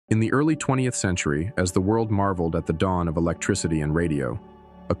In the early 20th century, as the world marveled at the dawn of electricity and radio,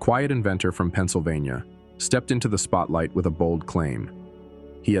 a quiet inventor from Pennsylvania stepped into the spotlight with a bold claim.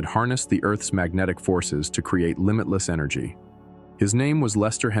 He had harnessed the Earth's magnetic forces to create limitless energy. His name was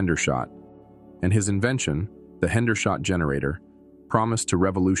Lester Hendershot, and his invention, the Hendershot Generator, promised to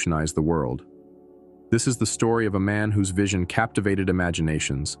revolutionize the world. This is the story of a man whose vision captivated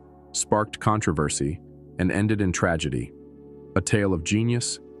imaginations, sparked controversy, and ended in tragedy. A tale of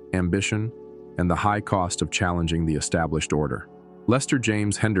genius, ambition, and the high cost of challenging the established order. Lester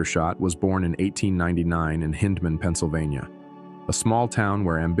James Hendershot was born in 1899 in Hyndman, Pennsylvania, a small town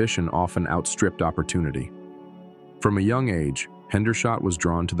where ambition often outstripped opportunity. From a young age, Hendershot was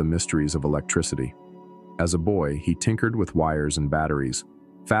drawn to the mysteries of electricity. As a boy, he tinkered with wires and batteries,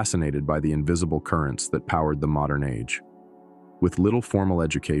 fascinated by the invisible currents that powered the modern age. With little formal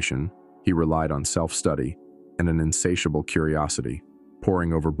education, he relied on self-study and an insatiable curiosity,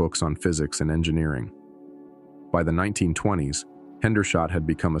 poring over books on physics and engineering. By the 1920s, Hendershot had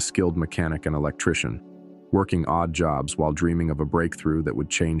become a skilled mechanic and electrician, working odd jobs while dreaming of a breakthrough that would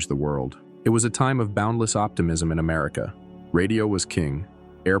change the world. It was a time of boundless optimism in America. Radio was king,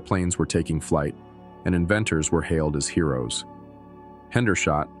 airplanes were taking flight, and inventors were hailed as heroes.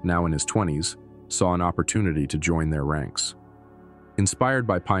 Hendershot, now in his 20s, saw an opportunity to join their ranks. Inspired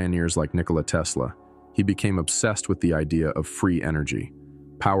by pioneers like Nikola Tesla, he became obsessed with the idea of free energy,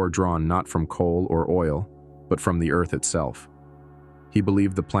 power drawn not from coal or oil, but from the Earth itself. He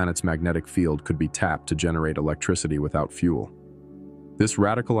believed the planet's magnetic field could be tapped to generate electricity without fuel. This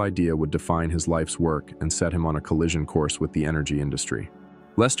radical idea would define his life's work and set him on a collision course with the energy industry.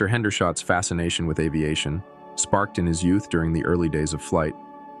 Lester Hendershot's fascination with aviation, sparked in his youth during the early days of flight,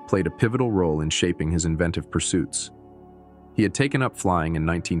 played a pivotal role in shaping his inventive pursuits. He had taken up flying in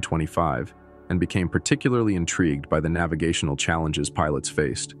 1925 and became particularly intrigued by the navigational challenges pilots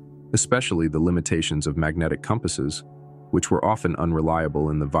faced, especially the limitations of magnetic compasses, which were often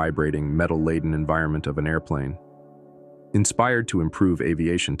unreliable in the vibrating, metal-laden environment of an airplane. Inspired to improve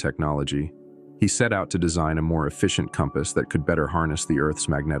aviation technology, he set out to design a more efficient compass that could better harness the Earth's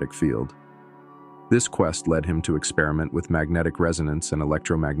magnetic field. This quest led him to experiment with magnetic resonance and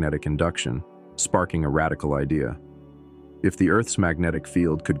electromagnetic induction, sparking a radical idea. If the Earth's magnetic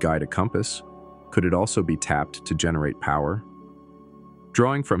field could guide a compass, could it also be tapped to generate power?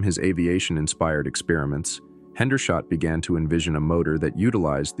 Drawing from his aviation-inspired experiments, Hendershot began to envision a motor that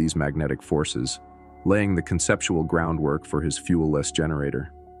utilized these magnetic forces, laying the conceptual groundwork for his fuelless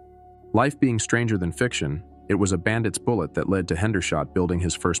generator. Life being stranger than fiction, it was a bandit's bullet that led to Hendershot building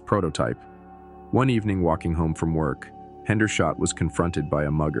his first prototype. One evening walking home from work, Hendershot was confronted by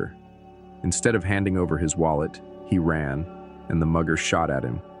a mugger. Instead of handing over his wallet, he ran, and the mugger shot at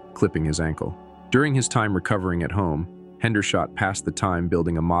him, clipping his ankle. During his time recovering at home, Hendershot passed the time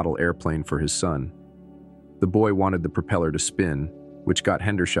building a model airplane for his son. The boy wanted the propeller to spin, which got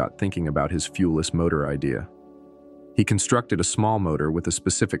Hendershot thinking about his fuelless motor idea. He constructed a small motor with a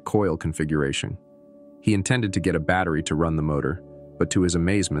specific coil configuration. He intended to get a battery to run the motor, but to his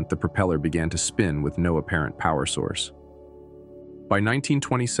amazement, the propeller began to spin with no apparent power source. By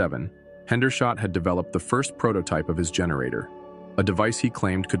 1927, Hendershot had developed the first prototype of his generator, a device he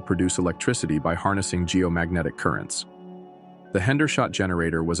claimed could produce electricity by harnessing geomagnetic currents. The Hendershot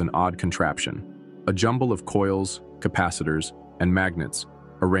Generator was an odd contraption, a jumble of coils, capacitors, and magnets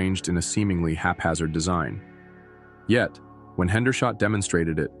arranged in a seemingly haphazard design. Yet, when Hendershot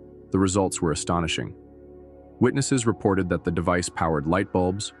demonstrated it, the results were astonishing. Witnesses reported that the device powered light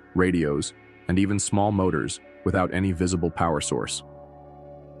bulbs, radios, and even small motors without any visible power source.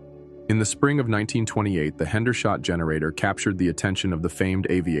 In the spring of 1928, the Hendershot Generator captured the attention of the famed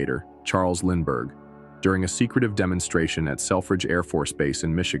aviator, Charles Lindbergh, during a secretive demonstration at Selfridge Air Force Base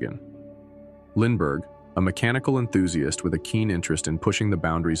in Michigan. Lindbergh, a mechanical enthusiast with a keen interest in pushing the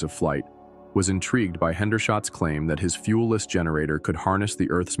boundaries of flight, was intrigued by Hendershot's claim that his fuelless generator could harness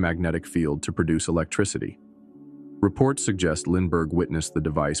the Earth's magnetic field to produce electricity. Reports suggest Lindbergh witnessed the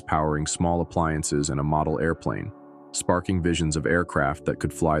device powering small appliances and a model airplane, sparking visions of aircraft that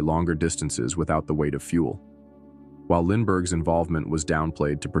could fly longer distances without the weight of fuel. While Lindbergh's involvement was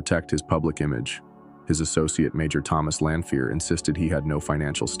downplayed to protect his public image, his associate Major Thomas Lanphier insisted he had no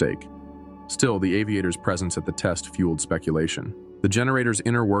financial stake. Still, the aviator's presence at the test fueled speculation. The generator's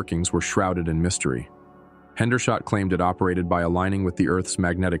inner workings were shrouded in mystery. Hendershot claimed it operated by aligning with the Earth's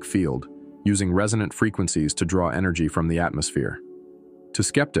magnetic field, using resonant frequencies to draw energy from the atmosphere. To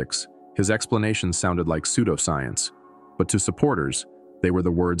skeptics, his explanations sounded like pseudoscience, but to supporters, they were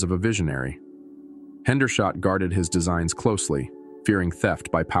the words of a visionary. Hendershot guarded his designs closely, fearing theft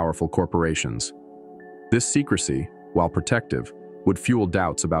by powerful corporations. This secrecy, while protective, would fuel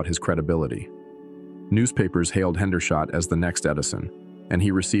doubts about his credibility. Newspapers hailed Hendershot as the next Edison, and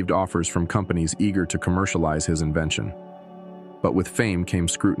he received offers from companies eager to commercialize his invention. But with fame came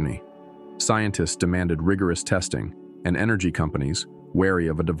scrutiny. Scientists demanded rigorous testing, and energy companies, wary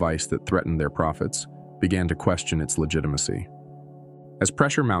of a device that threatened their profits, began to question its legitimacy. As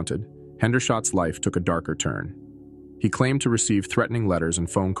pressure mounted, Hendershot's life took a darker turn. He claimed to receive threatening letters and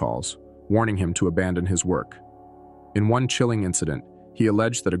phone calls, warning him to abandon his work. In one chilling incident, he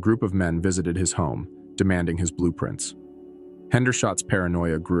alleged that a group of men visited his home, demanding his blueprints. Hendershot's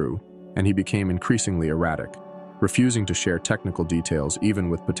paranoia grew, and he became increasingly erratic, refusing to share technical details even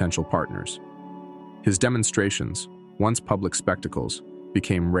with potential partners. His demonstrations, once public spectacles,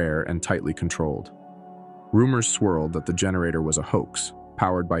 became rare and tightly controlled. Rumors swirled that the generator was a hoax,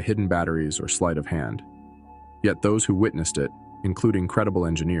 powered by hidden batteries or sleight of hand. Yet those who witnessed it, including credible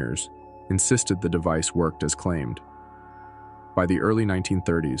engineers, insisted the device worked as claimed. By the early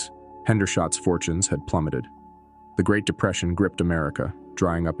 1930s, Hendershot's fortunes had plummeted. The Great Depression gripped America,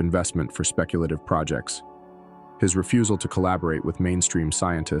 drying up investment for speculative projects. His refusal to collaborate with mainstream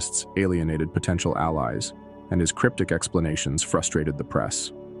scientists alienated potential allies, and his cryptic explanations frustrated the press.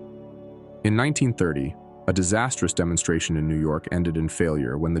 In 1930, a disastrous demonstration in New York ended in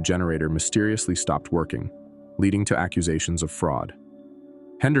failure when the generator mysteriously stopped working, leading to accusations of fraud.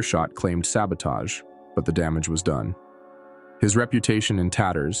 Hendershot claimed sabotage, but the damage was done. His reputation in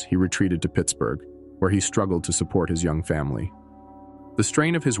tatters, he retreated to Pittsburgh, where he struggled to support his young family. The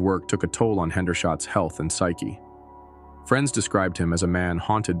strain of his work took a toll on Hendershot's health and psyche. Friends described him as a man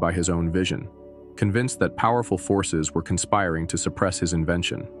haunted by his own vision, convinced that powerful forces were conspiring to suppress his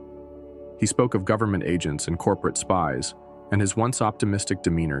invention. He spoke of government agents and corporate spies, and his once optimistic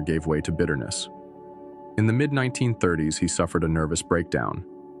demeanor gave way to bitterness. In the mid-1930s, he suffered a nervous breakdown,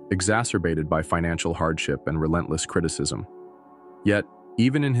 exacerbated by financial hardship and relentless criticism. Yet,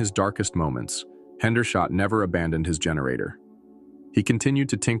 even in his darkest moments, Hendershot never abandoned his generator. He continued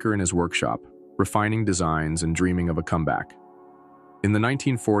to tinker in his workshop, refining designs and dreaming of a comeback. In the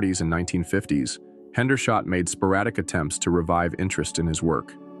 1940s and 1950s, Hendershot made sporadic attempts to revive interest in his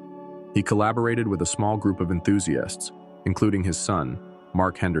work. He collaborated with a small group of enthusiasts, including his son,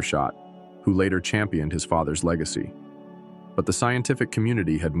 Mark Hendershot, who later championed his father's legacy. But the scientific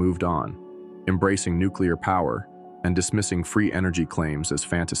community had moved on, embracing nuclear power and dismissing free energy claims as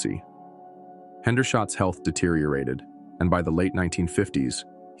fantasy. Hendershot's health deteriorated, and by the late 1950s,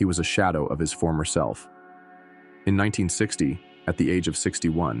 he was a shadow of his former self. In 1960, at the age of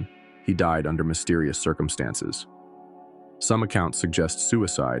 61, he died under mysterious circumstances. Some accounts suggest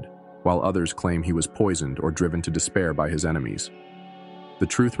suicide, while others claim he was poisoned or driven to despair by his enemies. The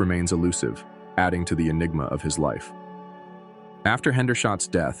truth remains elusive, adding to the enigma of his life. After Hendershot's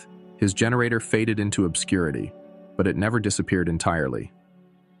death, his generator faded into obscurity, but it never disappeared entirely.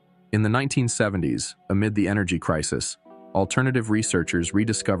 In the 1970s, amid the energy crisis, alternative researchers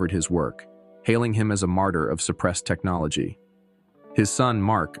rediscovered his work, hailing him as a martyr of suppressed technology. His son,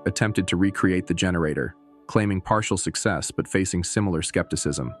 Mark, attempted to recreate the generator, claiming partial success but facing similar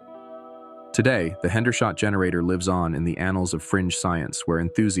skepticism. Today, the Hendershot generator lives on in the annals of fringe science, where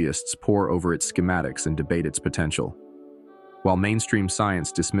enthusiasts pore over its schematics and debate its potential. While mainstream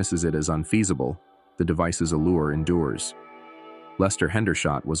science dismisses it as unfeasible, the device's allure endures. Lester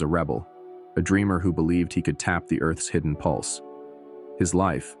Hendershot was a rebel, a dreamer who believed he could tap the Earth's hidden pulse. His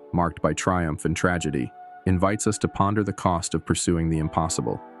life, marked by triumph and tragedy, invites us to ponder the cost of pursuing the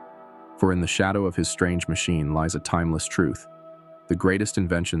impossible. For in the shadow of his strange machine lies a timeless truth. The greatest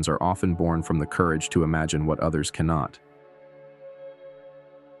inventions are often born from the courage to imagine what others cannot.